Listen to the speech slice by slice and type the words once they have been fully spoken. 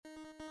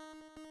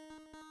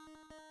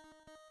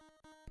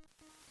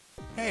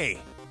Hey,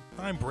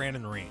 I'm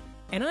Brandon Reen.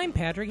 And I'm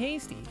Patrick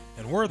Hasty.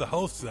 And we're the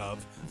hosts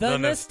of The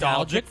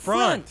Nostalgic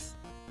Front.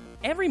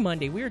 Every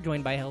Monday, we are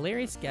joined by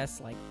hilarious guests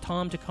like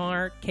Tom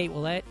Takar, Kate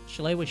Willett,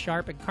 Shalewa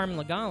Sharp, and Carmen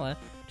Lagala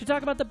to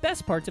talk about the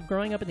best parts of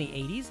growing up in the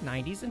 80s,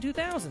 90s, and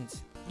 2000s.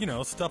 You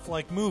know, stuff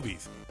like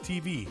movies,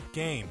 TV,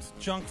 games,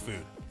 junk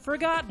food.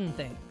 Forgotten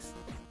things.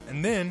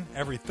 And then,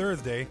 every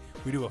Thursday,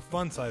 we do a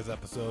fun-size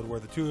episode where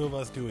the two of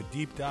us do a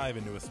deep dive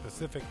into a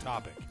specific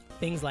topic.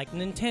 Things like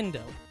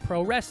Nintendo,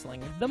 pro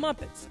wrestling, the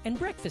Muppets, and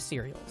breakfast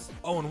cereals.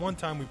 Oh, and one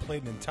time we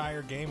played an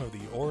entire game of the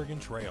Oregon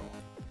Trail.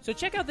 So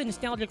check out The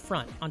Nostalgic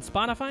Front on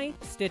Spotify,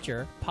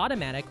 Stitcher,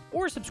 Podomatic,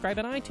 or subscribe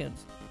on iTunes.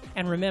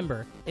 And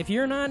remember, if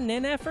you're not an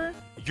NFer,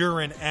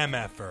 you're an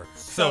MFer.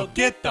 So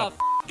get the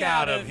f***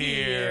 out of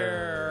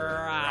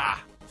here!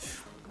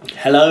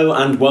 Hello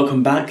and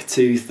welcome back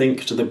to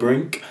Think to the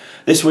Brink.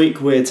 This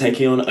week we're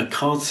taking on a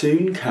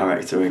cartoon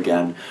character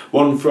again.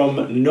 One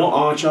from not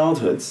our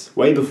childhoods,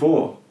 way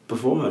before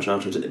our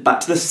childhood,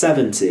 back to the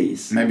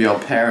 70s. Maybe our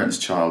parents'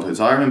 childhoods.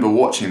 I remember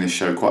watching this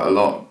show quite a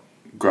lot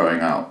growing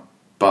up,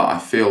 but I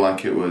feel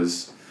like it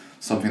was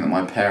something that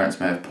my parents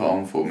may have put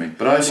on for me.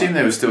 But I assume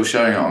they were still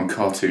showing it on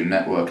Cartoon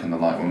Network and the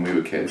like when we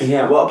were kids.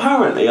 Yeah, well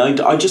apparently,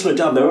 I just looked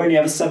up, there were only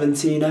ever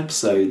 17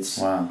 episodes.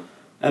 Wow.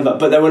 Ever,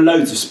 but there were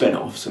loads of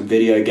spin-offs and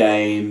video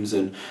games,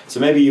 and so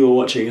maybe you were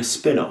watching a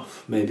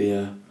spin-off,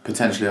 maybe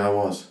Potentially I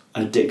was.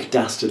 A Dick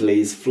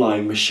Dastardly's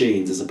Flying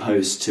Machines as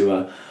opposed to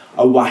a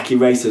Wacky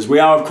Racers. We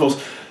are, of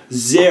course,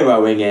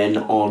 zeroing in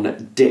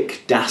on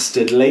Dick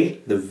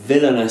Dastardly, the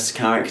villainous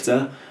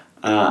character,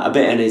 a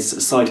bit in his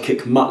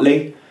sidekick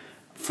Muttley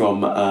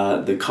from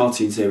the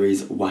cartoon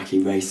series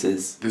Wacky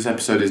Racers. This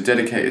episode is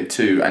dedicated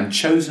to and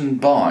chosen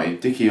by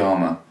Dickie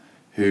Armour,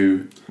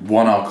 who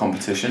won our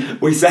competition.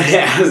 We say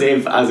it as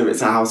if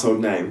it's a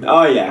household name.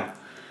 Oh yeah.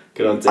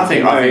 Good on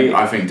Dickie.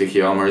 I think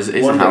Dickie Armour is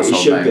a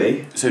household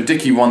name. So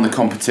Dickie won the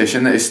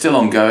competition that is still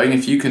ongoing.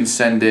 If you can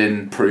send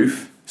in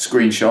proof,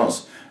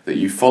 screenshots, that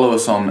you follow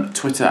us on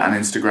Twitter and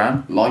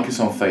Instagram, like us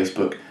on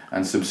Facebook,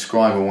 and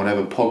subscribe on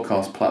whatever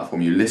podcast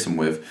platform you listen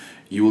with,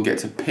 you will get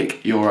to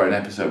pick your own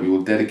episode. We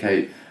will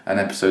dedicate an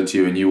episode to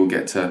you and you will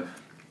get to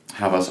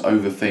have us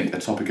overthink a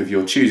topic of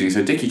your choosing.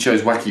 So Dickie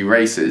chose Wacky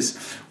Races,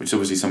 which is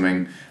obviously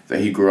something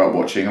that he grew up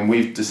watching, and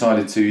we've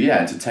decided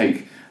to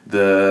take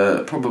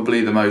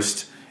probably the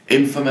most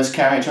infamous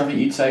character, I think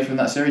you'd say, from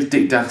that series,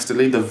 Dick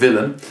Dastardly, the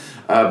villain.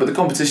 But the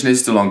competition is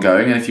still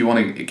ongoing, and if you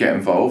want to get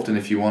involved and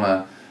if you want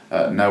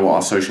to know what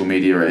our social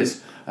media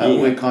is,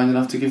 we're kind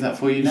enough to give that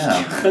for you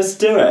now. Let's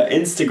do it.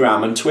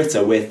 Instagram and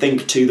Twitter, we're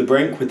Think to the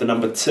Brink with the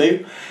number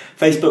 2.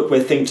 Facebook, we're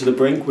Think to the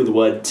Brink with the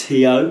word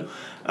TO.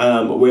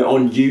 We're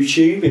on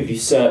YouTube. If you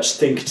search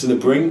Think to the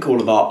Brink,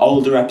 all of our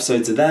older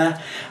episodes are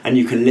there, and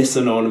you can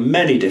listen on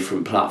many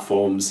different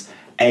platforms: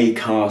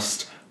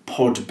 Acast,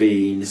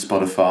 Podbean,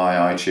 Spotify,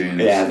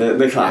 iTunes. Yeah,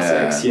 the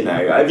classics. Yeah. You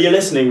know, if you're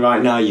listening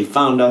right now, you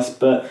found us,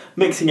 but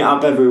mixing it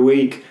up every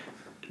week,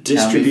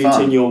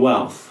 distributing your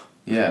wealth.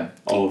 Yeah.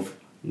 Of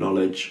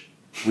knowledge.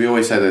 We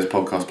always say those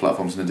podcast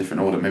platforms in a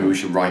different order. Maybe we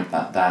should write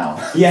that down.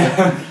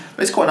 Yeah.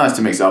 It's quite nice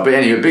to mix it up. But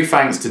anyway, big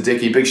thanks to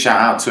Dickie. Big shout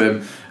out to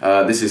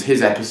him. This is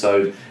his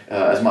episode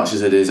as much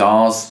as it is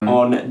ours.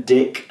 On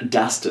Dick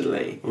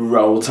Dastardly.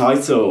 Roll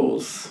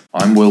titles.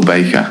 I'm Will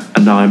Baker.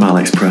 And I'm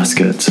Alex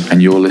Prescott.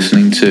 And you're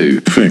listening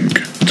to Think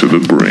to the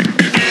Brink.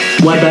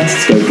 Where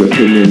best to go for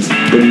opinions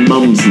than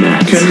mum's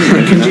net.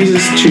 Can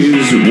Jesus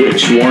choose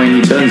which wine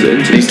he turns it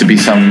into? There needs to be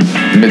some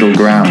middle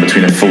ground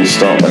between a full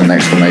stop and an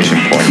exclamation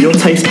point. Your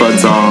taste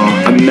buds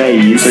are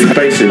amazed. So he's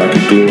basically like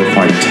a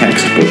glorified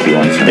textbook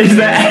writer. Is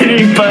there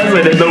any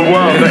person in the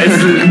world that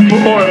is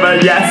more of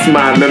a yes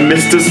man than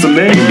Mr.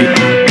 Smith?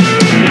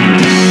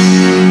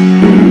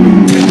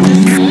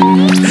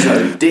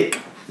 So,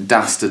 Dick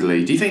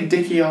Dastardly. Do you think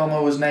Dickie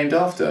Armour was named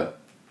after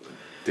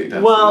Dick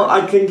Dastardly? Well,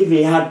 I think if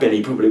he had been,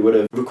 he probably would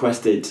have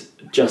requested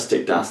just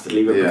Dick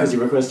Dastardly, but because he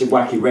requested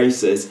Wacky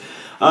Races.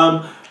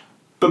 But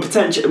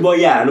potentially, well,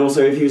 yeah, and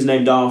also if he was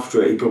named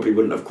after it, he probably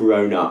wouldn't have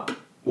grown up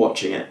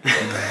watching it.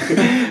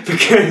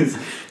 Because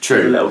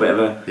true. A little bit of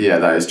a... Yeah,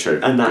 that is true.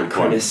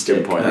 Anachronistic.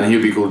 Good point. And he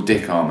would be called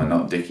Dick Armour,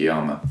 not Dickie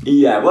Armour.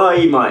 Yeah, well,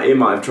 he might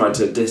have tried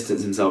to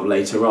distance himself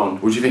later on.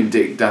 Would you think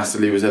Dick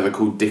Dastardly was ever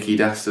called Dickie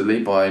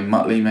Dastardly by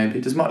Muttley, maybe?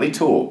 Does Muttley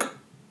talk?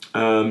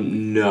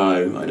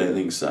 No, I don't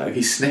think so.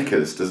 He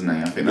snickers, doesn't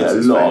he? I think that's a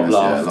his lot famous,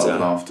 of laughter. Yeah, a lot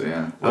of laughter,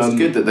 yeah. Well, it's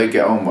good that they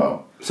get on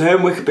well. So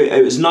in Wikipedia,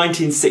 it was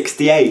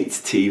 1968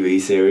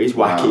 TV series,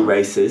 Wacky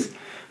Races.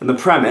 And the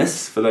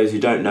premise, for those who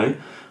don't know,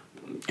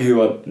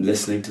 who are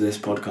listening to this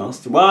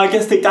podcast, well, I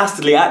guess Dick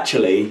Dastardly,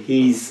 actually,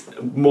 he's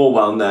more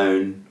well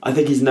known. I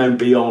think he's known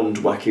beyond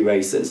Wacky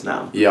Racers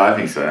now. Yeah, I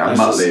think so. And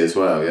Muttley as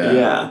well, yeah.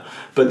 Yeah.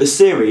 But the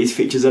series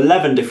features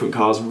 11 different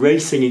cars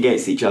racing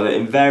against each other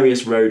in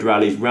various road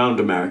rallies round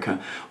America,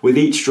 with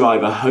each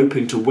driver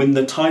hoping to win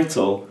the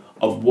title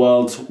of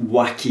world's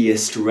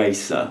wackiest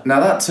racer. Now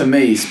that to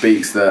me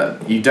speaks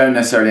that you don't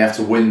necessarily have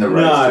to win the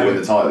race to win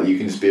the title. You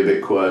can just be a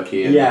bit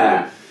quirky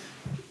and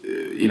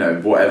you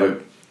know,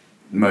 whatever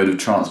mode of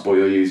transport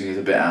you're using is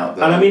a bit out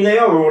there. And I mean, they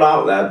are all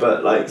out there,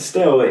 but like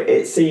still,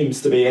 it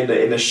seems to be in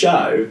the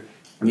show.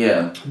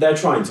 Yeah, they're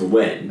trying to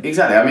win.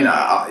 Exactly. I mean,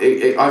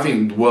 I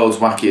think World's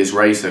Wackiest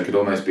Racer could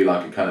almost be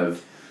like a kind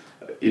of,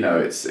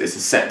 it's a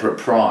separate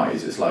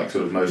prize. It's like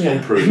sort of most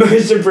improved.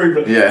 Most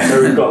improved. Yeah.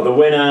 So we've got the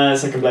winner,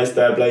 second place,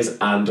 third place,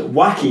 and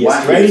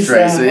wackiest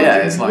racer. Yeah,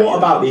 it's like. What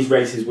about these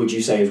races would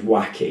you say is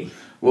wacky?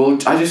 Well,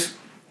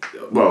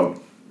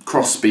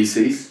 cross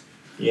species.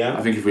 Yeah.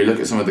 I think if we look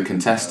at some of the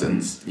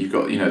contestants, you've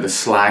got the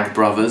Slag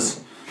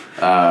Brothers.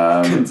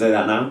 Couldn't say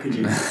that now, could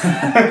you?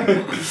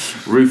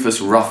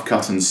 Rufus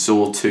Roughcut and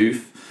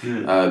Sawtooth.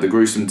 The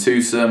Gruesome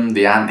Twosome,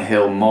 the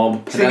Anthill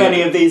Mob. Do you think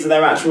any of these are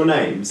their actual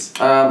names?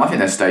 I think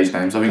they're stage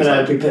names. I think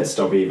Penelope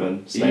Pitstop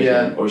even. Stage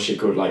name. Or is she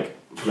called like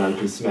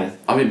Penelope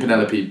Smith? I think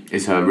Penelope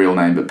is her real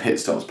name, but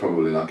Pitstop's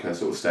probably like her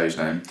sort of stage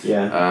name.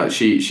 Yeah.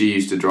 She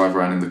used to drive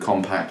around in the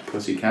compact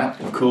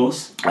Pussycat. Of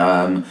course.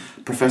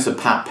 Professor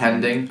Pat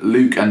Pending,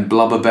 Luke and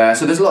Blubber Bear.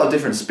 So there's a lot of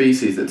different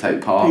species that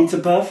take part.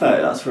 Peter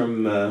Perfect, that's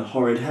from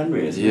Horrid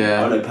Henry, isn't it?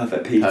 Yeah. Oh no,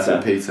 Perfect Peter.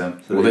 Perfect Peter.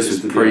 So well, this was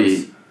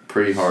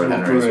pre-Horrid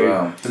Henry as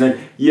well. And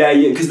then,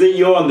 because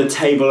you're on the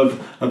table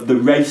of the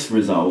race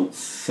results.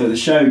 So the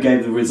show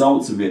gave the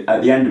results of it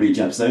at the end of each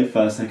episode,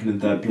 first, second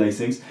and third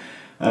placings.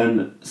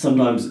 And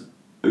sometimes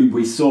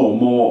we saw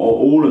more or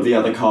all of the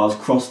other cars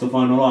cross the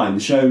final line. The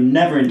show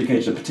never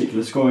indicated a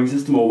particular scoring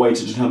system or way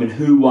to determine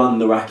who won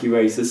the wacky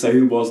races, so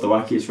who was the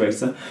wackiest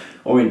racer,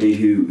 or indeed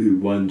who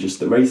won just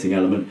the racing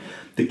element.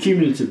 The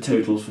cumulative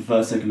totals for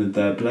first, second and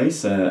third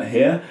place are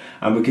here,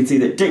 and we can see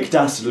that Dick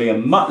Dastardly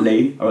and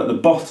Muttley are at the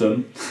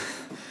bottom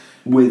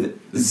with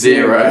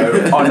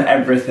zero on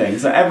everything.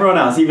 So everyone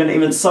else,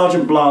 even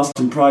Sergeant Blast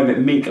and Private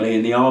Meekley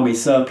in the Army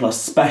Surplus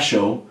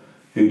Special,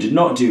 who did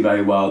not do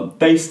very well,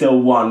 they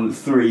still won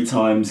 3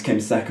 times, came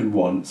second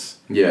once.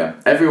 Yeah,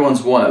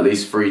 everyone's won at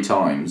least 3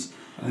 times.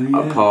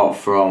 Apart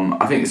from,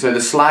 I think, so the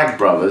Slag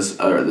Brothers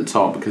are at the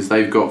top because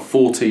they've got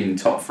 14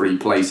 top 3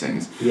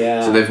 placings.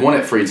 Yeah. So they've won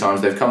it 3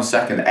 times, they've come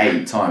second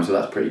 8 times, so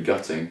that's pretty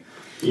gutting.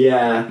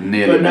 Yeah.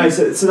 Nearly. But no,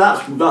 so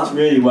that's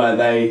really where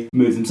they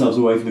move themselves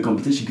away from the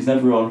competition, because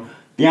everyone,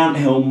 the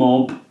Anthill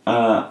Mob,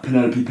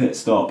 Penelope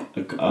Pitstop,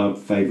 a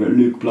favourite,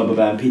 Luke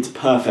Blubberbear and Peter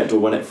Perfect all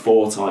won it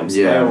 4 times.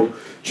 Yeah. They all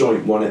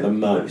joint won it the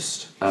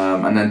most.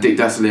 And then Dick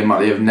Dastardly and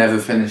Muttley have never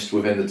finished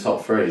within the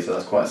top 3, so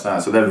that's quite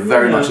sad. So they're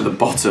very much at the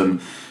bottom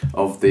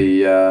of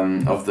the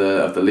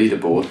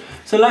leaderboard.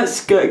 So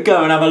let's go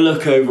and have a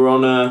look over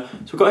on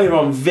so we've got here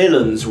on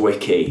Villains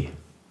Wiki,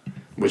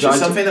 which is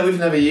something that we've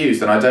never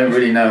used, and I don't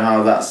really know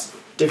how that's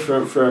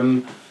different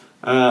from.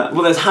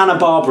 There's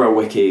Hanna-Barbera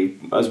Wiki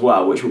as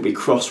well, which will be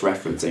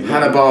cross-referencing.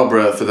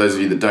 Hanna-Barbera, for those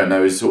of you that don't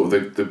know, is sort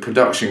of the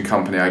production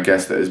company, I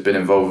guess, that has been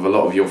involved with a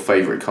lot of your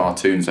favourite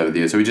cartoons over the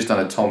years. So we've just done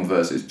a Tom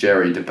versus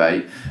Jerry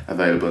debate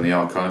available in the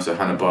archive. So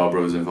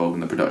Hanna-Barbera was involved in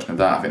the production of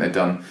that. I think they've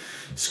done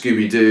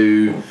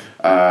Scooby-Doo,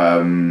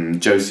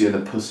 Josie and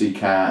the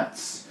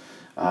Pussycats,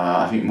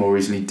 I think more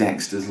recently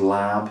Dexter's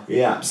Lab.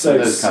 Yeah, so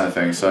those kind of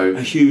things. So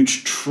a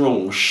huge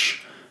tranche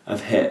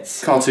of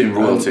hits. Cartoon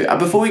royalty. And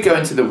before we go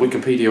into the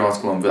Wikipedia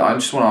article on it, I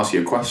just want to ask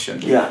you a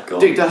question. Yeah, go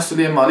on. Dick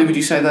Dastardly and Muttley, would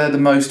you say they're the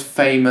most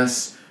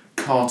famous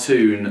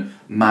cartoon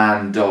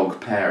man-dog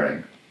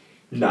pairing?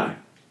 No.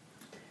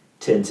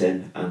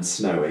 Tintin and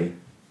Snowy.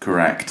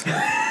 Correct.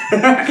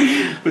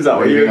 Was that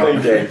what you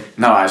were thinking?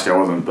 No, actually I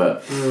wasn't,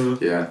 but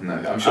yeah, no.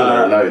 I'm sure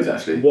there are loads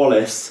actually.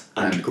 Wallace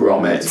and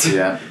Gromit.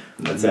 Yeah.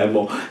 I'd say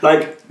more.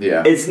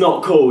 It's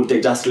not called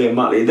Dick Dastardly and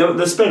Muttley.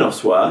 The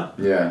spin-offs were.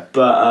 Yeah.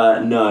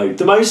 But no.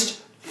 The most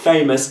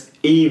famous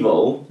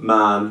evil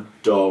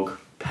man-dog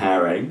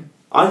pairing.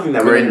 I think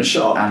they're really a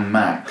shot. And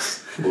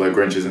Max. Although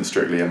Grinch isn't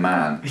strictly a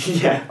man.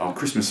 Yeah. Our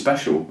Christmas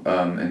special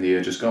in the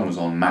year just gone was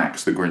on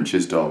Max, the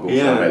Grinch's dog.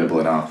 Also available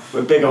in our...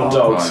 We're big on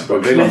dogs. We're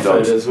big on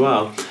dogs as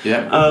well.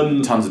 Yeah.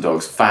 Tons of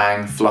dogs.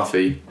 Fang,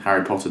 Fluffy,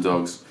 Harry Potter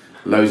dogs.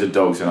 Loads of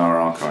dogs in our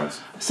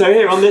archives. So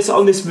here on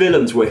this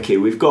Villains Wiki,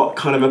 we've got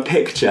kind of a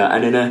picture,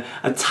 and in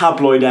a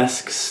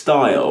tabloid-esque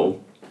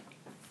style,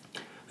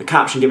 the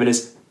caption given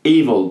is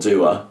 "Evil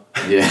Doer."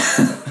 Yeah.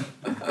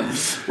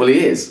 Well,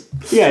 he is.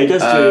 Yeah, he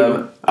does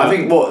do. I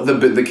think what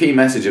the key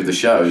message of the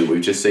show that we've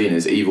just seen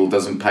is evil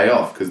doesn't pay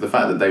off, because the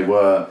fact that they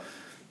were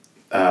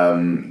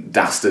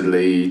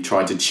dastardly,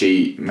 tried to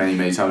cheat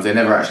many times, they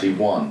never actually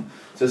won.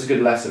 So it's a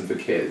good lesson for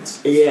kids.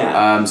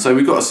 Yeah. So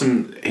we've got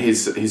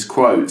his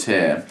quotes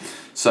here.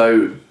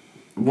 So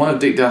one of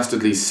Dick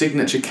Dastardly's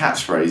signature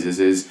catchphrases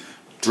is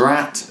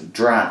 "drat,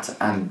 drat,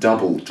 and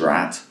double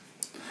drat,"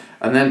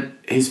 and then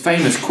his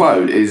famous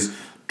quote is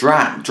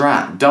 "drat,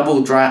 drat,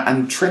 double drat,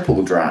 and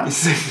triple drat."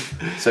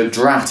 So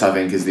drat, I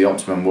think, is the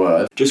optimum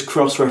word. Just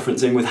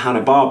cross-referencing with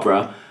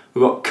Hanna-Barbera,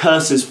 we've got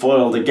curses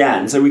foiled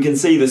again, so we can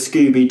see the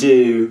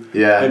Scooby-Doo,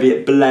 maybe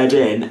it bled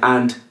in,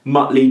 and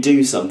Muttley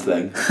do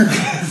something.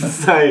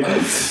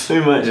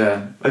 so much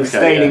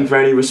abstaining for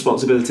any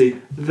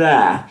responsibility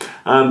there.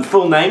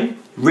 Full name,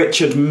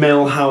 Richard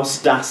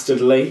Milhouse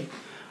Dastardly,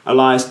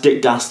 alias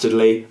Dick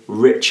Dastardly,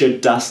 Richard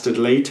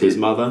Dastardly to his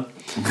mother.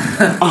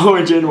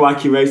 Origin,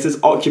 Wacky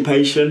Racers,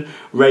 Occupation,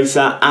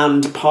 Racer,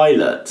 and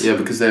Pilot. Yeah,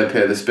 because they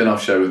appear. The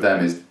spin-off show with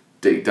them is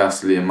Dick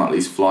Dastardly and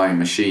Muttley's Flying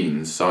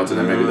Machines. So I don't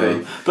know, maybe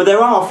they... But there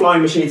are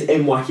flying machines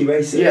in Wacky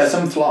Racers. Yeah,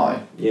 some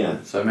fly.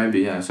 Yeah. So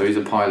maybe, so he's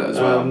a pilot as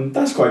well.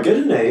 That's quite good,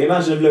 isn't it?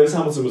 Imagine if Lewis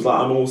Hamilton was like,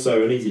 I'm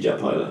also an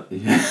EasyJet pilot.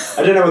 Yeah.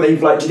 I don't know whether do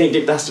you think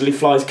Dick Dastardly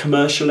flies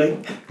commercially?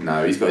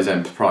 No, he's got his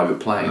own private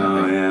plane.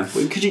 Oh, yeah.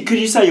 Well, could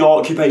you say your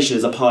occupation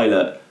is a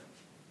pilot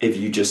if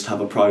you just have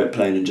a private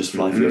plane and just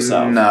fly for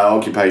yourself? No,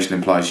 occupation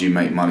implies you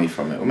make money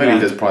from it. Or maybe he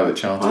does private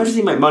charters. Why does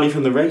he make money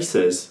from the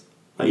races?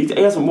 Like,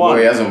 he hasn't won. Well,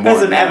 he hasn't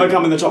won. Ever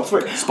come in the top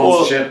 3.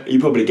 Sponsorship. Or you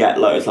probably get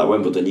loads like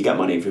Wimbledon. You get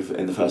money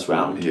in the first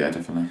round. Yeah,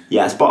 definitely.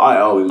 Yes,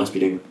 but we must be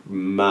doing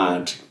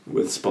mad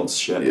with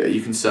sponsorship. Yeah,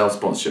 you can sell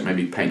sponsorship.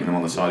 Maybe painting them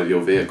on the side of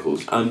your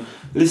vehicles.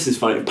 This is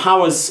funny.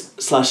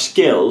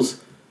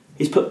 Powers/skills.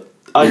 He's put.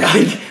 I don't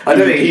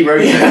think he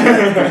wrote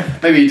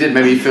it. Maybe he did.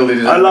 Maybe he filled it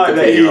in. I like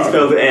that he's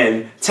filled it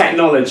in.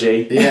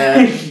 Technology.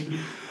 Yeah.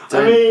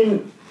 I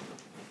mean,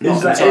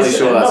 not entirely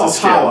sure that's not a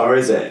skill. Power,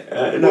 is it?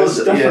 No,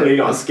 it's definitely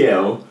not a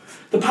skill.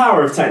 The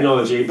power of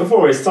technology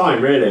before his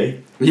time,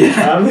 really.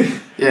 Yeah.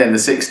 Yeah, in the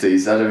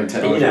 60s, I don't mean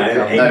technology.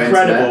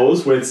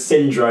 Incredibles with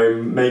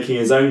Syndrome making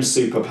his own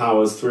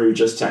superpowers through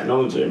just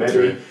technology.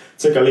 Maybe he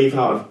took a leaf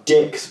out of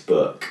Dick's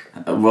book.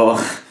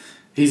 Well,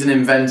 he's an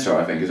inventor,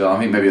 I think, as well. I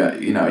think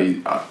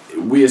maybe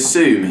we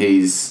assume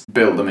he's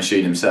built the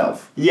machine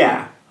himself.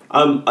 Yeah.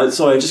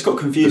 Sorry, I just got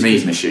confused. The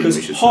meat machine.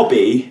 Because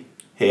hobby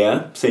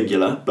here,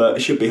 singular, but it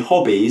should be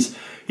hobbies.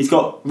 He's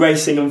got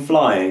racing and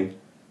flying.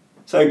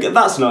 So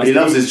that's nice. He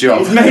loves his job.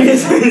 He's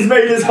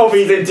made his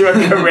hobbies into a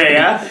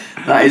career.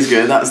 That is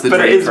good. That's the dream.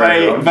 But it is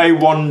very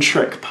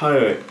one-trick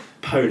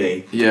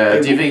pony. Yeah.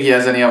 Do you think he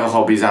has any other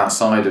hobbies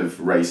outside of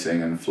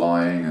racing and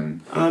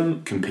flying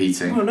and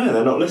competing? Oh no,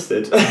 they're not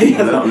listed.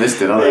 They're not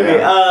listed, are they?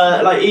 Maybe,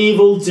 like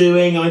evil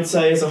doing, I'd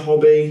say, is a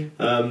hobby.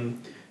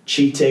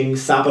 Cheating,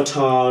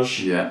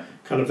 sabotage. Yeah.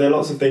 Kind of, there are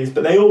lots of things,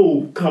 but they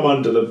all come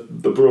under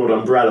the broad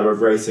umbrella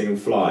of racing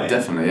and flying.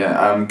 Definitely,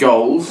 yeah.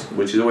 Goals,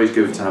 which is always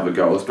good to have a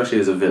goal, especially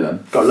as a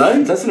villain. Got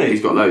loads, hasn't he?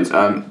 He's got loads.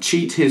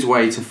 Cheat his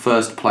way to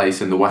first place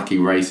in the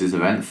Wacky Races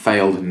event,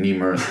 failed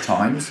numerous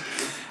times.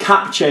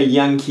 Capture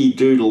Yankee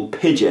Doodle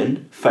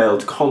Pigeon,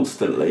 failed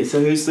constantly.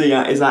 So who's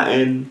the, is that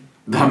in...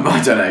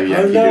 I don't know,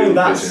 Yankee Doodle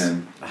that's... Pigeon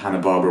in the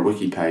Hanna-Barbera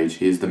wiki page.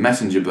 He is the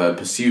messenger bird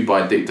pursued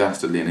by Dick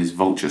Dastardly and his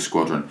vulture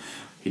squadron.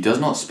 He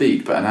does not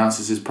speak, but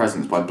announces his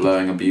presence by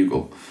blowing a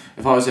bugle.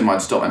 If I was him,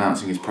 I'd stop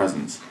announcing his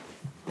presence.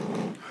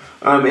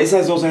 It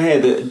says also here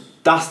that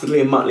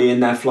Dastardly and Muttley in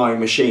their flying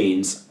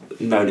machines,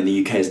 known in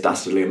the UK as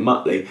Dastardly and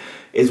Muttley,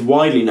 is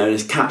widely known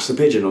as Catch the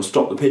Pigeon or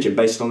Stop the Pigeon,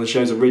 based on the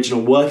show's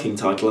original working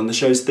title and the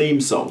show's theme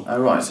song. Oh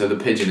right, so the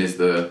pigeon is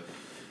the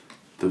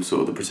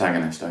sort of the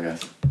protagonist, I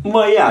guess.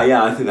 Well,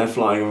 yeah, I think they're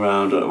flying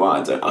around. Well,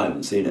 I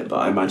haven't seen it, but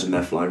I imagine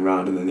they're flying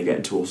around and then they get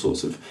into all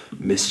sorts of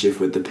mischief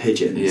with the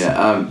pigeons.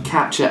 Yeah,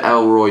 capture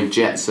Elroy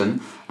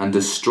Jetson and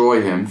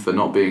destroy him for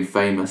not being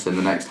famous in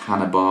the next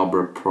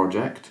Hanna-Barbera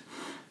project.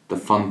 The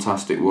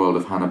fantastic world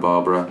of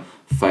Hanna-Barbera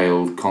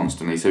failed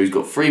constantly. So he's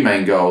got 3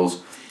 main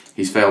goals.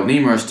 He's failed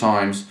numerous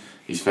times,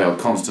 he's failed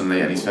constantly,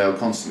 and he's failed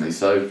constantly.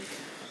 So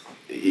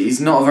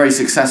he's not a very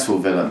successful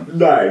villain.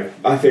 No,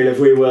 I feel if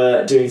we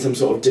were doing some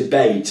sort of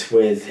debate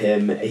with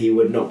him, he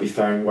would not be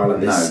faring well at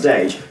this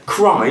stage.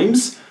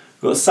 Crimes,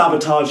 we've got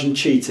sabotage and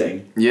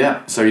cheating.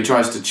 Yeah, so he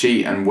tries to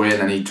cheat and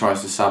win, and he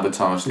tries to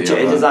sabotage the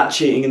other. Is that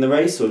cheating in the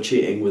race or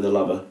cheating with a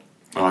lover?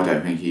 Oh, I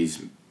think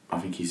he's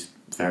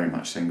very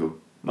much single.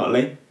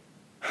 Muttley?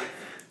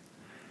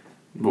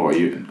 What are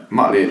you?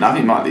 Muttley? I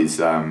think Muttley's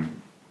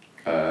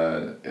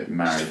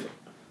married.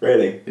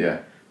 Really?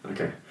 Yeah.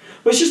 Okay.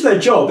 Well, it's just their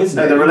job, isn't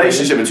it? The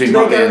relationship between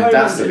Muttley and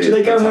Dastardly. Do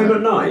they go home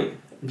at night?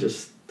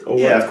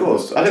 Yeah, of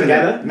course. I don't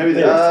together? Think maybe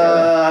they live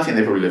together. I think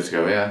they probably live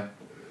together. Yeah.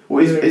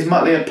 Well, is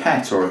Muttley a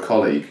pet or a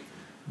colleague,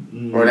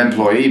 or an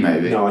employee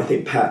maybe? No, I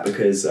think pet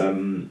because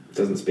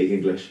doesn't speak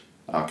English.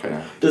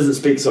 Okay. Doesn't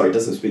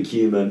speak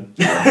human.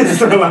 It's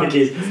not like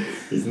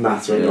he's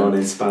nattering on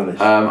in Spanish.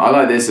 I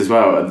like this as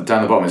well.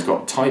 Down the bottom, it's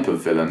got type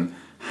of villain.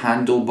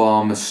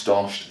 Handlebar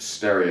moustached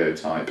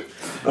stereotype.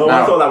 Oh,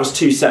 now, I thought that was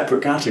 2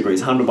 separate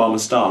categories: handlebar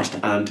moustached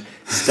and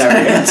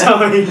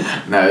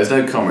stereotype. No, there's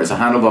no comma. It's a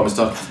handlebar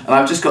moustache. And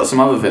I've just got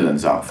some other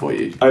villains out for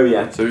you. Oh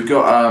yeah. So we've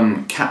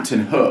got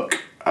Captain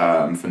Hook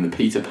from the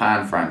Peter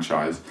Pan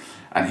franchise,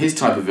 and his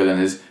type of villain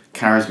is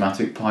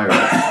charismatic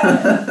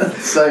pirate.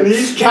 So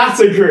these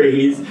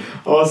categories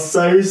are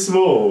so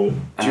small.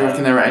 Do you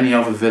reckon there are any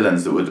other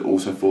villains that would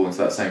also fall into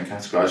that same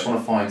category? I just want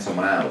to find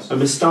someone else. A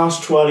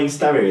moustache twirling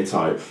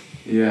stereotype.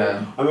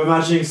 Yeah. I'm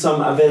imagining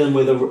a villain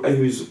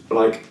who's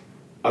like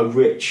a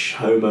rich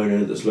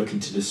homeowner that's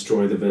looking to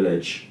destroy the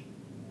village.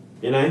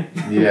 You know?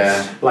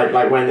 Yeah. like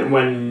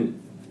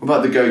when. What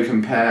about the Go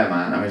Compare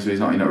man? I mean, so he's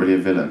not really a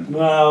villain.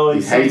 Well,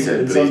 he's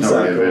hated, but he's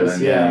not really a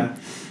villain. Yeah.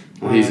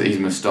 Well, he's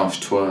moustache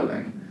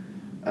twirling.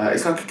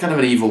 It's like kind of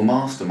an evil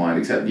mastermind,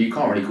 except you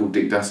can't really call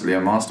Dick Dastardly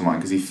a mastermind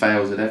because he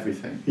fails at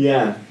everything.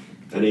 Yeah,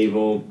 an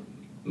evil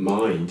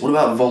mind. What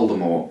about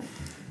Voldemort?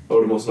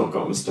 Voldemort's not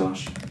got a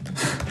moustache.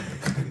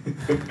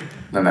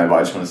 No, but I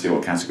just want to see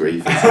what category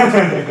he fits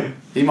in.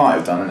 He might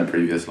have done in a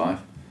previous life.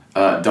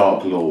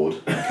 Dark Lord.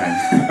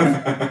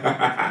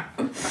 Okay.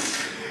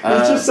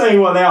 He's just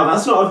saying what they are.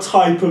 That's not a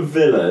type of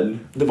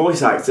villain. The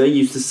voice actor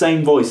used the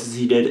same voice as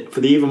he did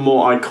for the even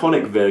more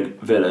iconic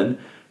villain,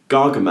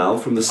 Gargamel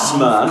from the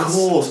Smurfs. Of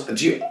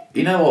course.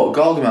 You know what?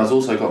 Gargamel's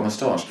also got a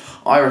moustache.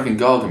 I reckon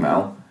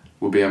Gargamel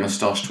will be a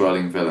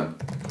moustache-twirling villain.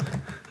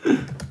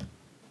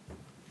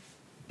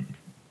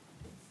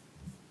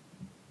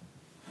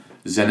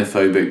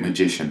 Xenophobic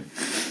magician.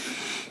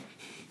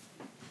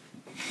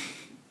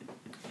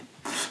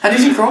 And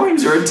his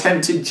crimes are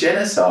attempted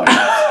genocide.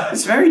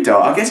 It's very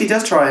dark. I guess he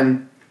does try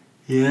and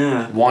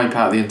wipe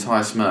out the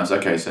entire Smurfs.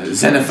 Okay, so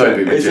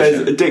xenophobic magician.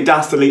 It says Dick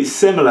Dastardly,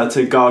 similar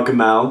to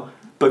Gargamel,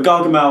 but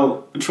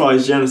Gargamel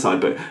tries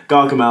genocide. But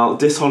Gargamel,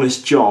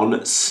 Dishonest John,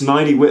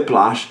 Snidey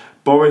Whiplash,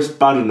 Boris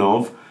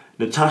Badenov,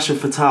 Natasha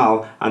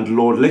Fatale, and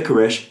Lord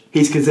Licorice,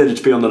 he's considered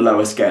to be on the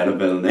lower scale of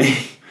villainy.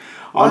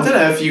 I don't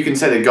know if you can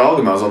say that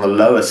Gargamel's on the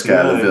lower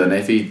scale of villain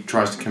if he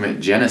tries to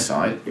commit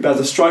genocide. He bears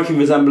a striking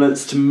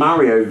resemblance to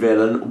Mario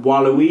villain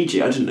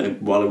Waluigi. I didn't know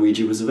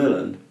Waluigi was a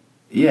villain.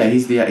 Yeah,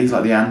 he's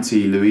like the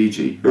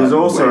anti-Luigi. There's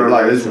also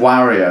there's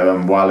Wario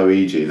and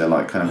Waluigi. They're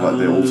like kind of like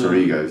the alter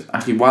egos.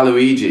 Actually,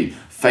 Waluigi,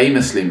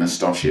 famously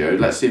mustachioed.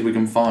 Let's see if we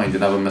can find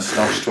another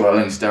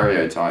moustache-twirling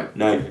stereotype.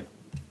 No,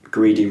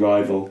 greedy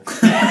rival.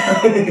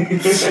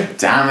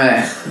 Damn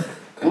it.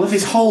 Well, if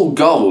his whole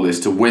goal is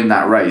to win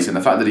that race, and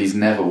the fact that he's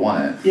never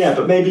won it... Yeah,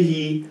 but maybe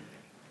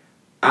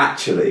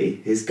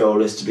his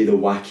goal is to be the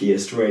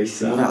wackiest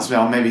racer.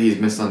 Well, maybe he's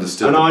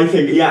misunderstood. And I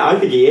think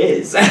he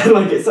is.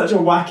 Like, it's such a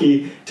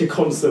wacky to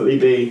constantly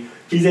be...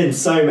 He's in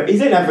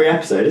every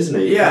episode, isn't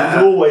he? Yeah.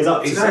 He's always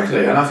up to exactly.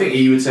 something. And I think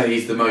he would say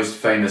he's the most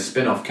famous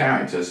spin-off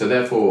character, so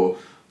therefore...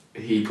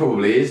 He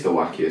probably is the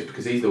wackiest,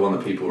 because he's the one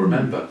that people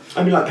remember.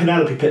 I mean, like,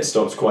 Penelope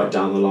Pitstop's quite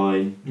down the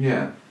line.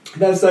 Yeah.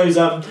 There's those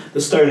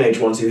the Stone Age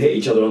ones who hit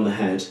each other on the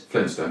head.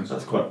 Flintstones.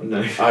 That's quite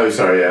no. Oh,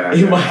 sorry, yeah.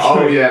 No,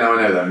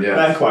 I know them. Yeah.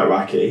 They're quite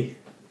wacky.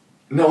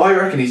 No, I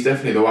reckon he's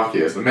definitely the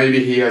wackiest.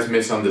 Maybe he has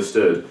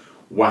misunderstood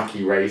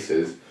wacky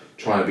racers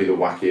trying to be the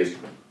wackiest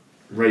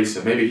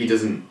racer. Maybe he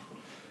doesn't,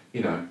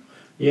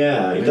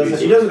 Yeah, he doesn't.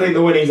 He doesn't think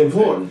the winning's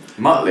important.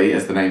 Muttley,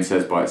 as the name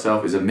says by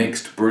itself, is a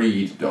mixed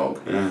breed dog.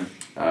 Yeah.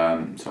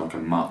 So like a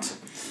mutt.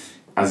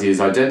 As he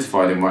is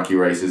identified in wacky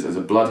races as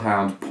a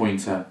bloodhound,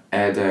 pointer,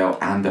 Airedale,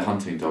 and a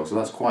hunting dog, so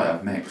that's quite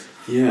a mix.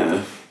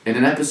 Yeah. In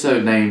an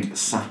episode named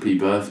Sappy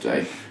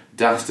Birthday,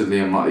 Dastardly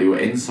and Muttley were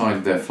inside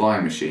of their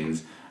flying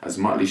machines as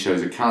Muttley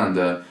shows a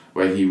calendar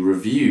where he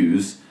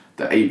reviews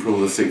that April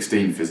the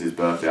 16th is his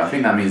birthday. I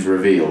think that means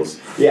reveals.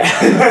 Yeah.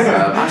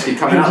 Actually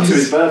coming up to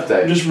his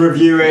birthday. Just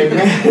reviewing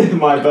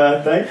my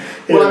birthday.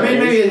 Well, I mean,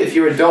 maybe if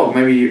you're a dog,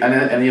 and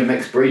you're a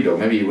mixed breed dog,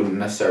 maybe you wouldn't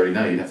necessarily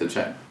know. You'd have to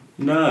check.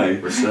 No.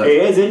 Research.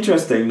 It is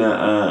interesting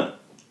that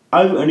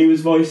he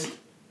was voiced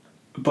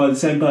by the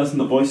same person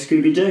that voiced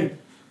Scooby-Doo.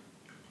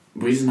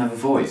 But he doesn't have a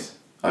voice.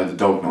 Oh, the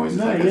dog noises.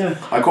 No, yeah.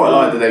 I quite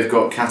like that they've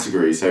got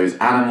categories. So it's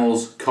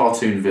animals,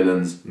 cartoon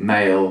villains,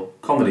 male,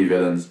 comedy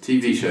villains,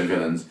 TV show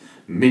villains,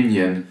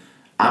 minion,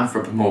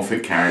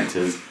 anthropomorphic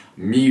characters,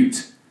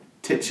 mute,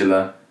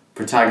 titular,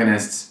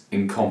 protagonists,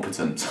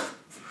 incompetent.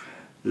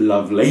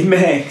 Lovely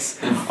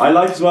mix. I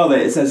like as well that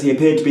it says he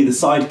appeared to be the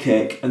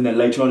sidekick, and then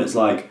later on it's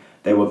like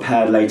they were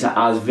paired later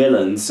as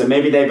villains, so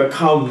maybe they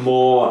become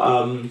more...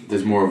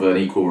 There's more of an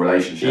equal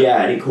relationship.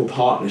 Yeah, an equal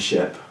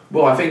partnership.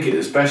 Well, I think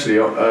especially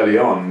early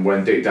on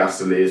when Dick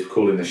Dastardly is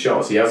calling the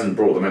shots, he hasn't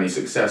brought them any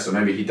success, so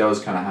maybe he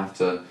does kind of have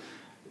to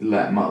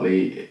let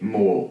Muttley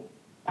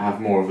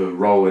have more of a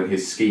role in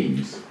his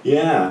schemes.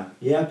 Yeah,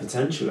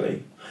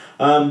 potentially.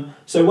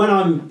 So when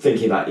I'm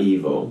thinking about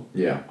evil,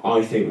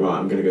 I think, right,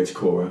 I'm going to go to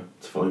Cora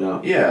to find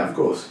out. Yeah, of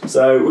course.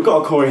 So we've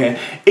got a Cora here.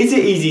 Is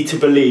it easy to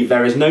believe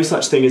there is no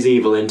such thing as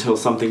evil until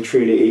something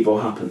truly evil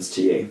happens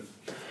to you?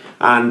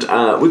 And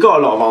we got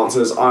a lot of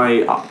answers.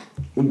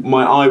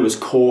 My eye was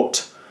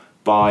caught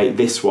by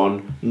this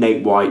one.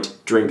 Nate White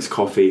drinks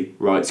coffee,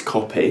 writes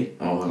copy.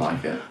 Oh, I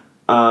like it.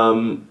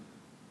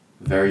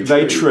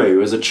 Very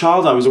true. As a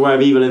child, I was aware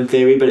of evil in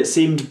theory, but it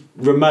seemed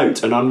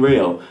remote and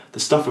unreal. The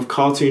stuff of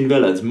cartoon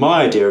villains.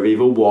 My idea of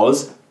evil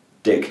was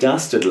Dick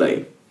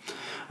Dastardly.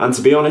 And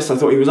to be honest, I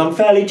thought he was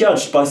unfairly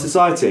judged by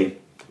society.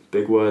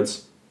 Big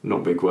words.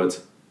 Not big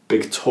words.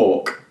 Big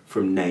talk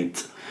from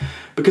Nate.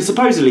 Because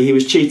supposedly he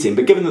was cheating,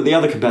 but given that the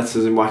other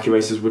competitors in Wacky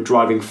Races were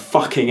driving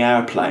fucking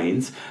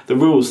airplanes, the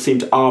rules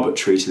seemed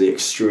arbitrary to the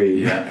extreme.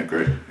 Yeah,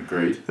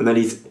 agreed. And then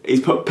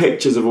he's put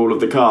pictures of all of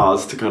the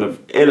cars to kind of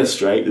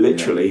illustrate,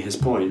 literally, his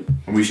point.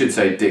 And we should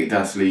say Dick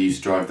Dastardly used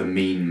to drive the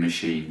Mean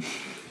Machine.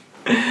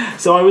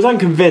 So I was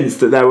unconvinced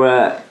that there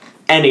were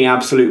any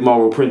absolute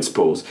moral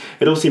principles.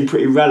 It all seemed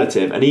pretty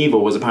relative, and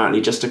evil was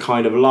apparently just a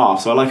kind of laugh.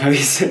 So I like how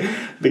you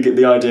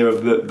the idea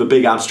of the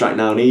big abstract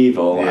noun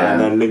evil, and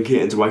then linking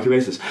it into Wacky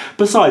Races.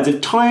 Besides, if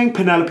tying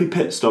Penelope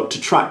Pitstop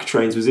to track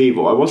trains was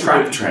evil, I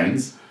wasn't...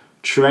 Trains?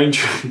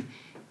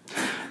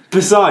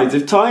 Besides,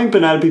 if tying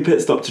Penelope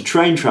Pitstop to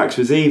train tracks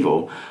was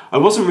evil, I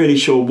wasn't really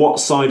sure what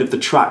side of the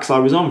tracks I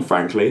was on,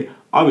 frankly.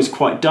 I was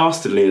quite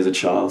dastardly as a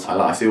child.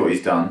 I see what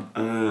he's done.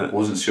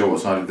 Wasn't sure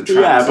what side of the tracks.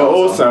 Yeah, but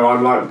also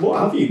I'm like, what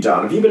have you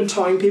done? Have you been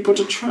tying people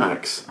to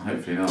tracks?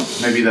 Hopefully not.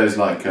 Maybe those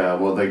what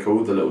are they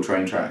called? The little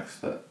train tracks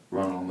that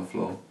run on the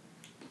floor.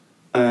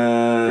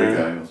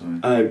 Brigo or something.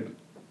 Oh,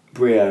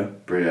 Brio.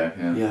 Brio,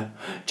 yeah. Yeah.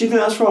 Do you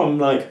think that's from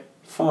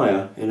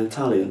fire in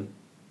Italian?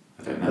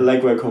 I don't know.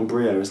 Allegro con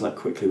brio is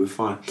quickly with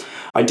fire.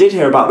 I did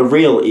hear about the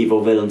real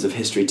evil villains of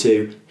history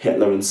too,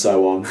 Hitler and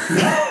so on.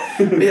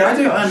 Yeah, I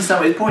don't understand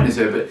what his point is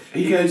here, but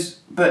he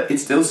goes, but it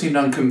still seemed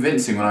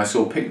unconvincing when I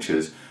saw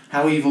pictures.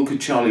 How evil could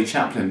Charlie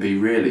Chaplin be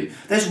really?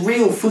 There's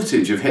real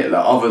footage of Hitler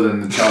other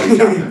than the Charlie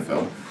Chaplin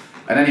film.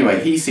 And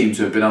anyway, he seemed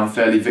to have been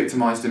unfairly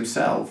victimised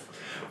himself.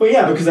 Well,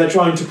 yeah, because they're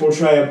trying to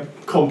portray a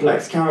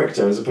complex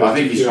character as opposed to... I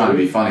think he's trying to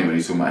be funny when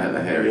he's talking about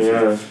Hitler here.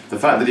 Yeah. The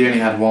fact that he only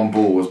had one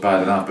ball was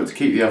bad enough, but to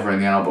keep the other in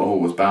the Albert Hall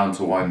was bound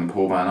to wind the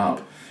poor man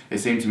up. It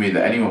seemed to me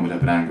that anyone would have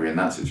been angry in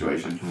that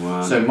situation.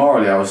 Wow. So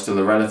morally, I was still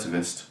a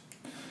relativist.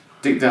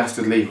 Dick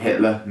Dastardly,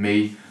 Hitler,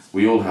 me,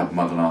 we all have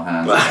mud on our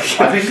hands.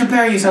 I think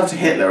comparing yourself to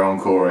Hitler on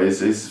Cora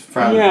is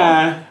frowned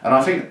upon. And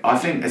I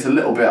think it's a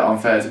little bit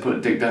unfair to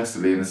put Dick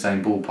Dastardly in the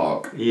same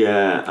ballpark.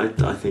 Yeah,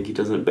 I think he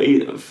doesn't. But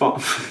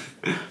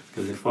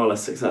because he's far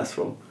less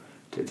successful,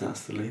 Dick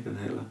Dastardly, than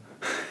Hitler.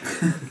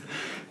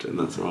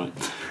 That's right.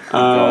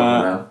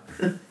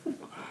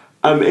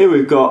 Here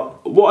we've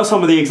got, what are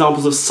some of the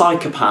examples of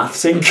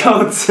psychopaths in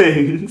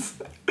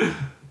cartoons?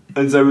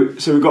 And so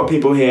we've got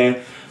people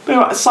here.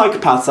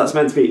 Psychopaths, that's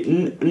meant to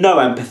be no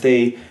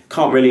empathy,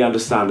 can't really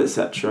understand,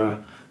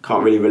 etc.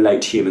 Can't really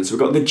relate to humans. So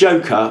we've got the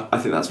Joker, I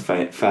think that's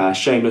fair.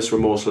 Shameless,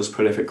 remorseless,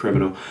 prolific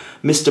criminal.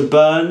 Mr.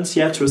 Burns,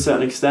 yeah, to a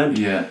certain extent.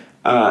 Yeah.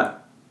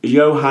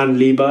 Johann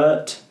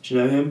Liebert, do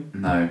you know him?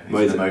 No,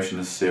 he's an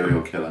emotionless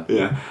serial killer.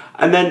 Yeah.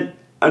 And then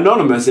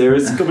Anonymous here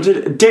is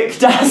Dick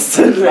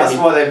Dastardly. That's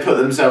why they put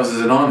themselves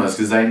as anonymous,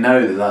 because they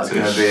know that that's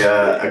going to be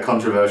a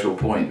controversial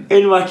point.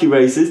 In wacky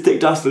races,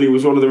 Dick Dastardly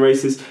was one of the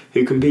racers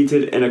who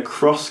competed in a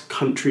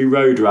cross-country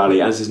road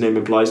rally. As his name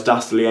implies,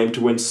 Dastardly aimed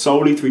to win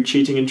solely through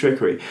cheating and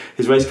trickery.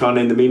 His race car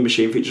named the Mean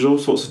Machine features all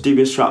sorts of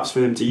dubious traps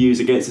for him to use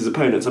against his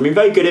opponents. I mean,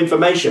 very good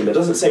information, but it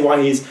doesn't say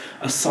why he's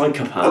a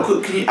psychopath.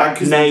 Oh, can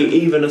you, nay,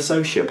 even a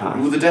sociopath.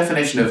 Well, the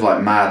definition of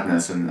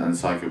madness and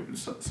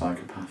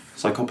psychopath.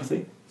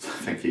 Psychopathy?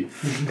 Thank you.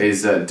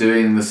 Is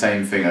doing the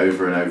same thing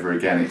over and over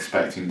again,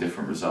 expecting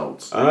different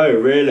results. Oh,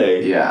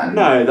 really? Yeah.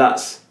 No,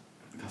 that's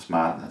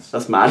madness.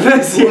 That's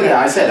madness. Well, yeah,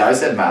 I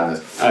said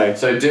madness. Oh.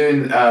 So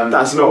doing.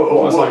 That's not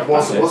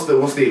what's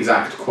the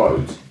exact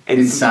quote?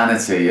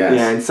 Insanity. Yes.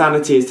 Yeah,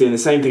 insanity is doing the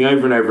same thing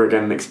over and over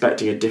again and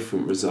expecting a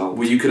different result.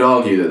 Well, you could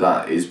argue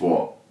that is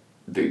what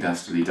Dick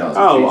Dastardly does.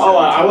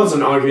 I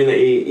wasn't arguing that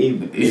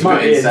he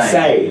might be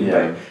insane,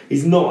 yeah. But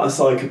he's not a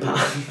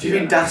psychopath. Do you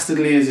think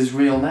Dastardly is his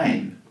real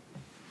name?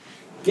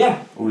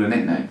 Yeah. Or the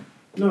nickname?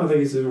 No, I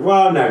think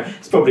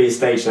it's probably his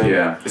stage name.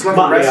 Yeah. It's like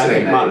Muttley, a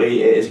wrestling name. Muttley,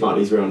 it is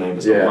Muttley's real name.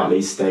 It's not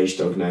Muttley's stage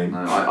dog name.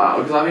 No,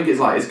 because I think it's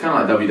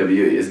kind of like WWE,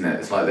 isn't it?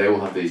 It's like they all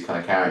have these kind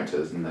of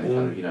characters and they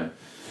kind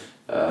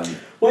of,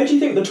 Where do you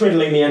think the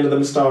twiddling the end of the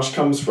moustache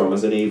comes from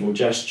as an evil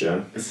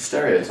gesture? It's a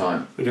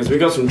stereotype. Because we've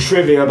got some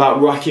trivia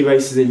about wacky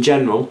races in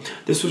general.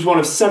 This was one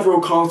of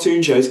several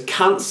cartoon shows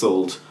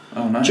cancelled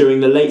during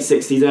the late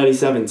 60s, early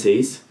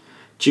 70s.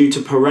 Due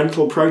to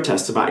parental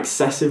protests about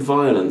excessive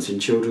violence in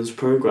children's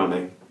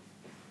programming.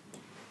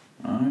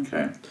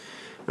 Okay.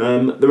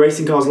 The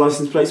racing car's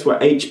license plates were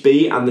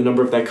HB and the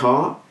number of their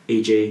car,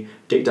 e.g.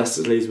 Dick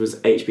Dastardly's was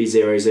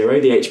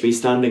HB00, the HB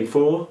standing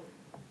for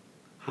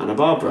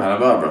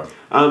Hanna-Barbera.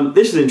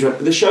 This is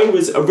interesting. The show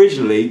was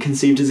originally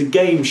conceived as a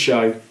game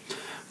show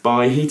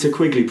by Heater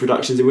Quigley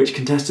Productions, in which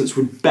contestants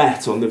would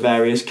bet on the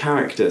various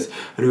characters,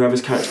 and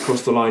whoever's character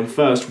crossed the line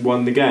first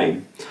won the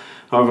game.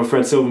 However,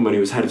 Fred Silverman, who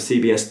was head of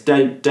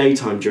CBS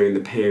Daytime during the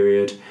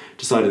period,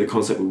 decided the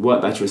concept would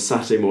work better as a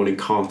Saturday morning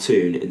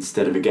cartoon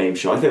instead of a game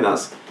show. I think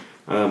that's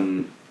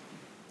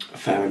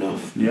fair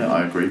enough. Yeah,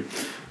 I agree.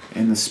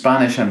 In the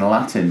Spanish and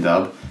Latin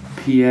dub,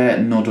 Pierre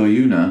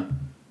Nodoyuna,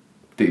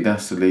 Dick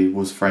Dastardly,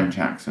 was French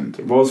accent.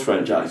 It was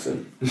French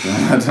accent.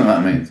 I don't know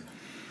what that means.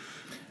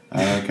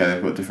 Okay,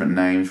 they've got different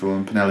names for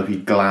him. Penelope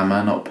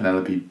Glamour, not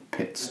Penelope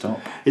Pitstop.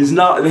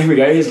 There we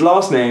go. His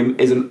last name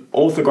is an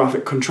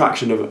orthographic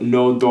contraction of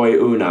No Doy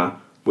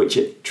Una, which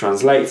it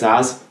translates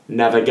as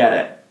never get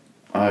it.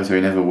 Oh, so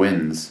he never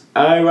wins.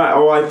 Oh, right.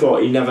 Oh, I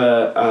thought he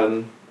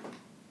never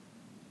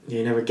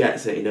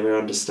gets it. He never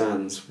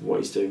understands what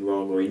he's doing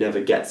wrong, or he never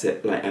gets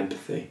it, like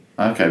empathy.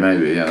 Okay,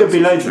 maybe, yeah. Could be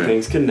loads of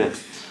things, couldn't it?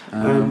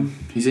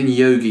 He's in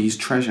Yogi's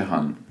Treasure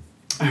Hunt.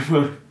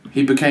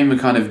 He became a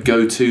kind of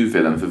go-to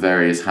villain for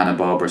various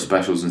Hanna-Barbera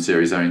specials and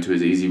series owing to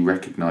his easy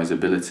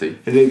recognisability.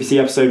 In the BBC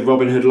episode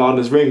Robin Hood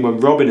Lana's Ring, when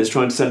Robin is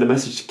trying to send a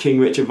message to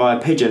King Richard via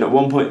pigeon, at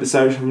one point the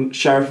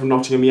Sheriff of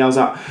Nottingham yells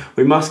out,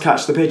 "We must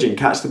catch the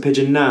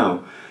pigeon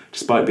now."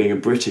 Despite being a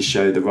British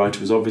show, the writer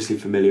was obviously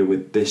familiar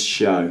with this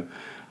show,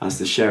 as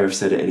the Sheriff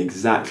said it in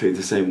exactly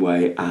the same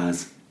way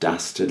as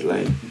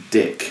Dastardly.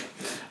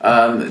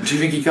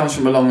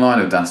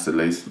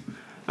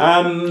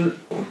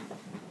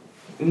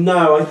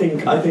 No, I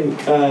think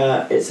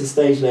it's a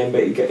stage name,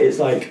 but it's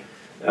like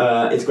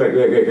his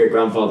great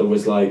grandfather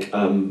was like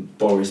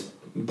Boris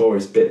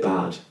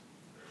Bitbad,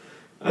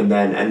 and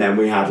then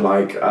we had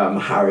like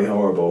Harry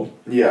Horrible.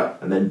 Yeah.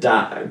 And then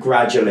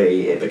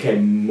gradually it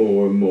became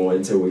more and more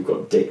until we've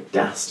got Dick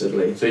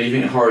Dastardly. So you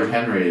think Horrid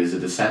Henry is a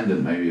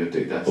descendant maybe of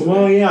Dick Dastardly?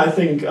 Well, yeah, I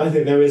think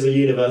there is a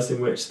universe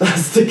in which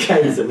that's the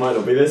case. It might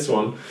not be this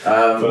one.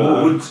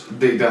 Would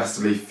Dick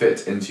Dastardly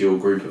fit into your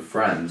group of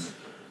friends?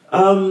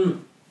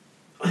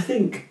 I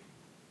think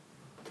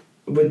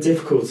with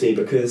difficulty,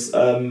 because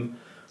I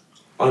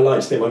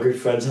like to think my group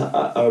of friends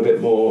are a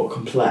bit more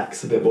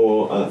complex, a bit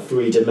more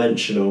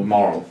three-dimensional.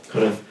 Moral.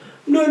 Kind of.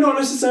 No, not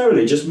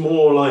necessarily, just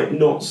more like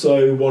not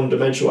so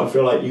one-dimensional. I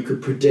feel like you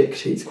could predict,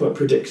 he's quite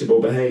predictable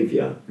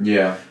behaviour.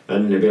 Yeah.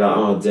 And it'd be like,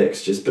 oh,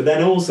 Dick's just... But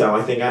then also,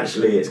 I think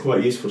actually it's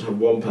quite useful to have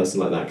one person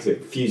like that because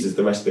it fuses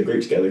the rest of the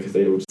group together because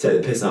they'd all just take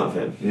the piss out of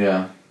him.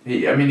 Yeah.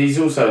 He's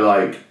also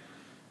like...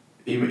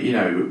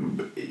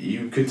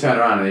 you could turn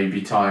around and he'd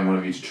be tying one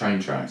of you to train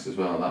tracks as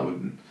well. That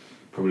wouldn't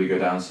probably go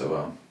down so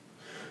well.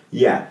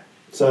 Yeah.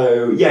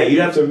 So, yeah,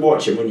 you'd have to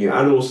watch it, wouldn't you?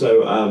 And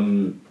also...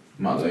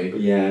 Muttley.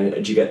 Yeah,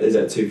 do you get... Is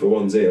that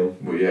 2-for-1 deal?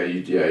 Well, yeah,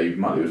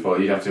 Muttley would follow.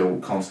 You'd have to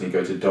constantly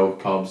go to dog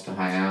pubs to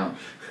hang out.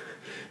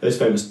 Those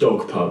famous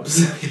dog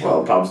pubs.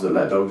 Well, pubs that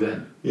let dogs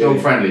in. Yeah.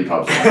 Dog-friendly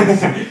pubs.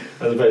 As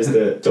opposed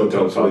to dog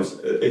pubs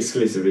with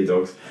exclusively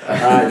dogs.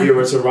 You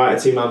were to write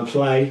a two-man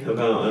play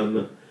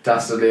about...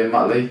 Dastardly and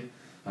Muttley.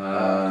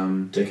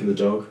 Dick and the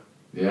dog.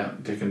 Yeah,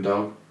 Dick and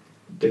Dog.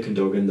 Dick and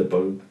Dog in the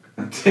bung.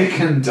 Dick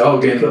and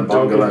Dog in the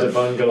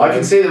bungalow. I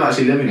can see them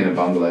actually living in a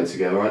bungalow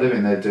together. I don't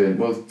think they're doing...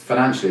 Well,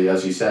 financially,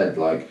 as you said,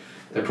 like,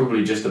 they're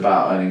probably just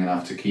about earning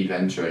enough to keep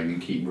entering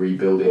and keep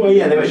rebuilding. Well,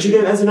 yeah, do you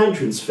think there's an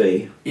entrance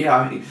fee?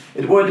 Yeah,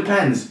 it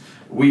depends.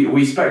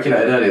 We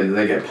speculated earlier that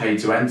they get paid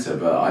to enter,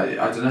 but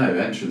I don't know,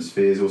 entrance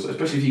fee is also...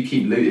 Especially if you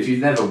keep... If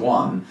you've never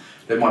won...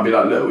 They might be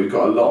like, look, we've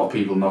got a lot of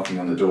people knocking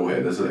on the door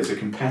here. It's a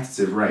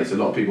competitive race. A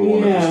lot of people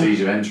want the prestige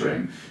of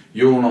entering.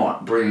 You're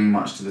not bringing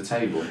much to the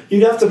table.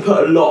 You'd have to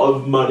put a lot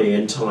of money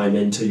and time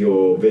into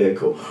your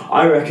vehicle.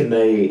 I reckon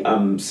they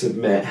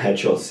submit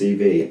headshot,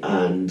 CV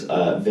and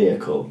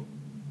vehicle.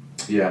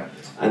 Yeah.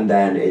 And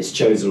then it's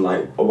chosen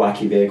like a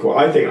wacky vehicle.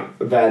 I think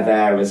they're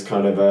there as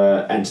kind of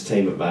a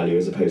entertainment value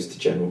as opposed to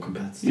general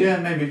competitive. Yeah,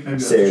 maybe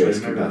that's serious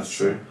true. Maybe that's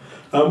true.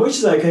 Which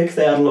is okay because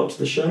they add a lot to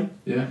the show.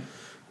 Yeah.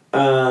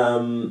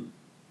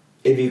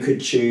 If you could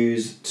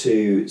choose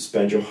to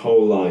spend your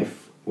whole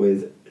life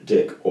with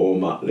Dick or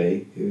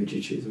Muttley, who would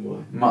you choose and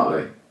why?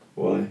 Muttley.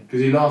 Why?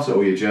 Because he laughs at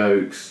all your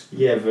jokes.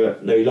 Yeah,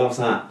 but no, he laughs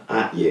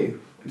at you.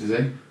 Does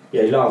he?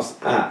 Yeah, he laughs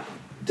at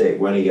Dick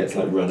when he gets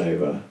like run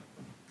over.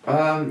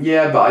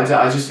 Yeah, but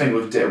I just think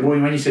with Dick,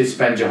 when you say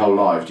spend your whole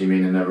life, do you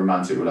mean in a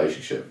romantic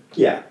relationship?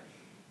 Yeah.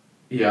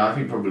 Yeah, I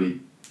think probably...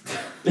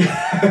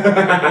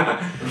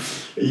 Are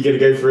you going to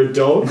go for a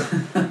dog?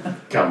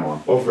 Come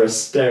on. Or for a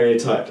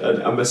stereotype,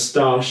 a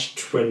moustache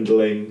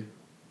twiddling?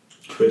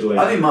 I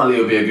think Muttley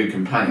will be a good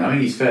companion. I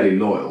think he's fairly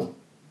loyal.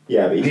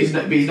 Yeah, but he's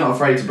not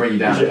afraid to bring you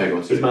down a peg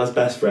or two. He's man's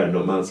best friend,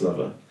 not man's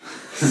lover.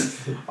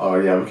 Oh,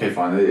 yeah, okay,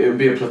 fine. It would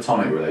be a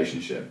platonic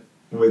relationship.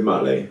 With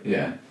Muttley?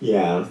 Yeah.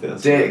 Yeah, I think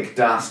that's Dick right.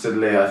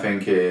 Dastardly, I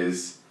think,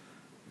 is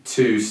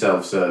too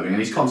self-serving,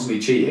 and he's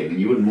constantly cheating, and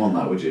you wouldn't want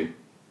that, would you?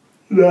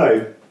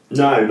 No,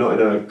 not in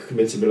a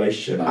committed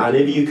relationship. No. And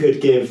if you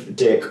could give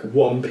Dick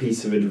one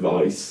piece of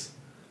advice,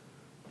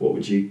 what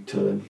would you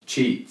tell him?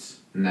 Cheat,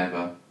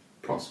 never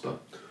prosper.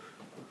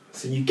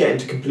 So you get him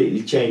to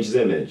completely change his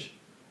image?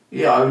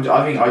 Yeah,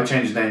 I think I'd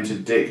change his name to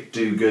Dick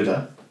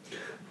Do-Gooder.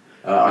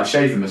 I'd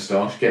shave the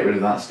moustache, get rid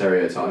of that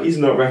stereotype. He's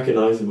not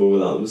recognisable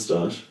without the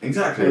moustache.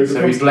 Exactly,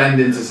 so we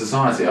blend into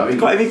society. I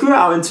mean, if he grew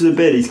out into the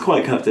beard, he's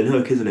quite Captain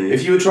Hook, isn't he?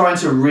 If you were trying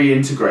to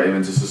reintegrate him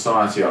into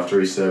society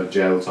after he served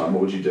jail time,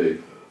 what would you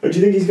do? Do you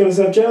think he's going to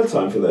serve jail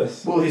time for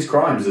this? Well, his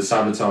crimes are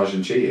sabotage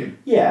and cheating.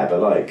 Yeah,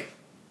 but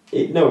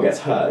no one gets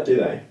hurt, do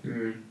they?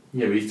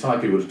 Yeah, but he's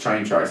tied people to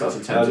train tracks, that's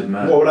attempted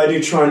murder. What would I do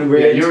try and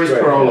reintegrate you're his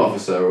parole him?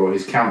 officer or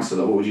his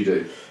counsellor, what would you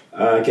do?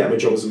 Get him a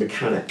job as a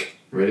mechanic.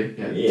 Really?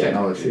 Yeah,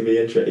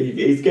 technology.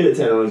 He's good at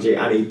technology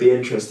and he'd be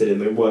interested in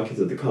the workings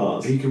of the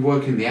cars. He could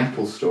work in the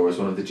Apple store as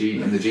one of the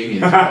genius.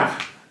 Yeah,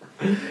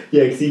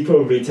 because he'd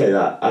probably take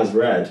that as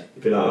read.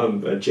 He'd be like,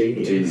 I'm a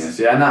genius.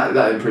 Yeah, and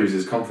that improves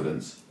his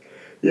confidence.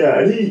 Yeah,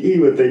 and he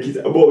would think,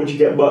 what would you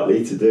get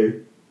Muttley to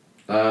do?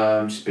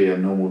 Just be a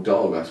normal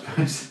dog, I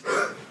suppose.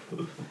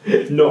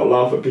 Not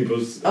laugh at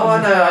people's...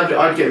 Oh, no,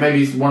 I'd get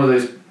maybe one of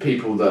those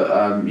people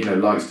that,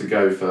 likes to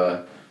go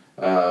for,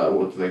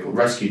 what do they call,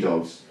 rescue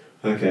dogs.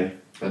 Okay.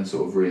 And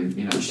sort of Would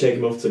you take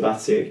him off to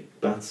Battersea,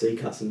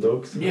 Cats and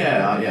Dogs?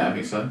 Yeah, I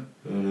think so.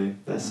 Oh no,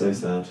 they're so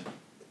sad.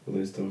 All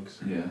those dogs.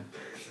 Yeah.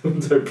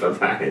 Don't put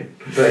that in.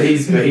 But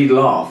he'd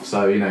laugh,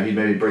 so, he'd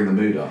maybe bring the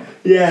mood up.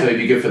 Yeah. So he'd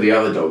be good for the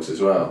other dogs as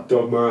well.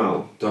 Dog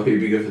morale. He'd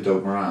be good for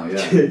dog morale,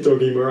 yeah.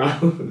 Doggy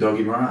morale.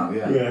 Doggy morale,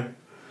 yeah. Yeah.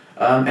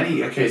 So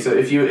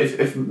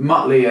if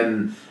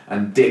Muttley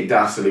and Dick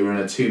Dastardly were in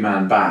a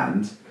two-man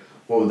band,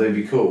 What would they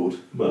be called?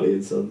 Mully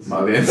and Sons.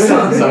 Mully and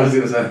Sons, I was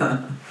going to say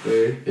that.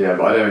 Yeah,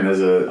 but I don't think there's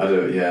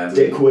a...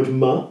 Dickwood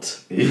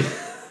Mutt. Yeah.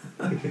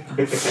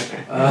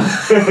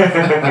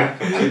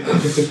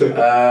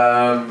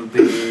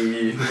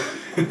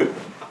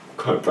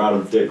 Quite proud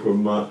of Dickwood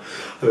Mutt. I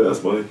think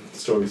that's my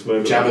strongest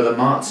moment. Jabba the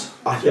Mutt.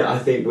 I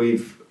think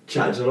we've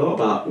chatted a lot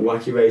about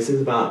wacky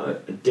races,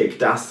 about Dick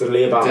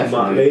Dastardly, about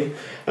Definitely.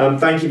 Muttley.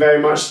 Thank you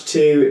very much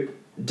to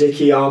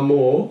Dickie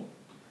Armour.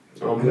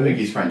 I don't think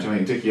he's French. I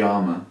think Dickie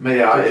Armour.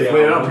 If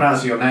we're not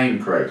pronouncing your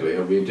name correctly,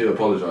 we do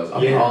apologise.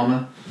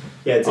 Armour.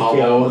 Yeah,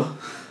 Dickie Armour.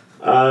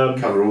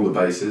 Cover all the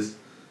bases.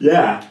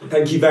 Yeah,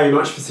 thank you very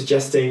much for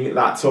suggesting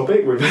that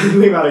topic. We've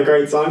had a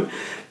great time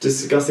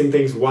discussing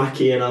things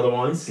wacky and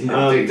otherwise.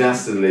 Yeah, Dick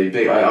Dastardly,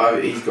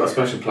 he's got a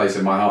special place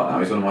in my heart now.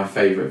 He's one of my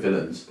favourite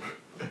villains.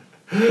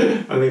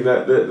 I think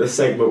that the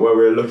segment where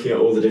we're looking at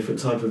all the different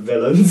type of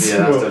villains, yeah,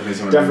 that's definitely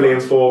something. Definitely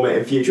inform it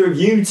in future. If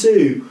you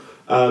too,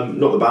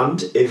 not the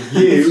band, if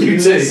you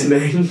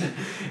listening,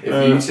 if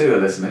you too are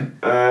listening,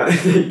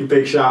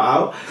 big shout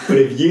out. But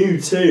if you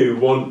too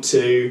want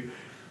to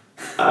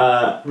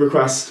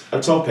request a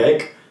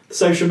topic,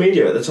 social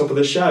media at the top of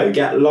the show.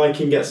 Get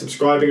liking, get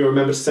subscribing, and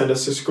remember to send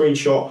us a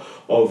screenshot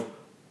of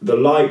the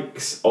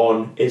likes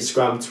on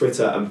Instagram,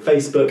 Twitter, and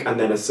Facebook, and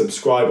then a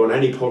subscribe on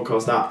any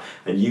podcast app,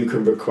 and you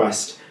can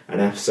request an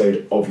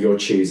episode of your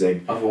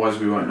choosing. Otherwise,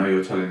 we won't know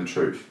you're telling the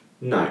truth.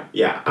 No,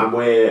 yeah, and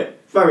we're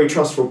very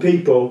trustful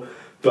people,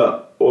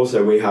 but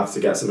also we have to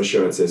get some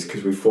assurances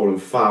because we've fallen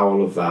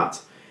foul of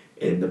that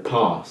in the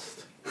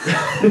past.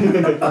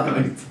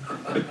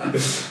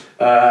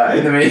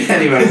 Anyways,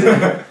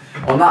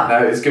 on that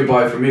note, it's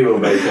goodbye from me, Will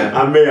Baker.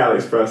 And me,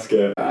 Alex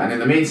Prescott. And in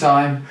the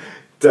meantime,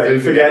 don't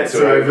forget to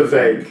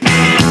overthink.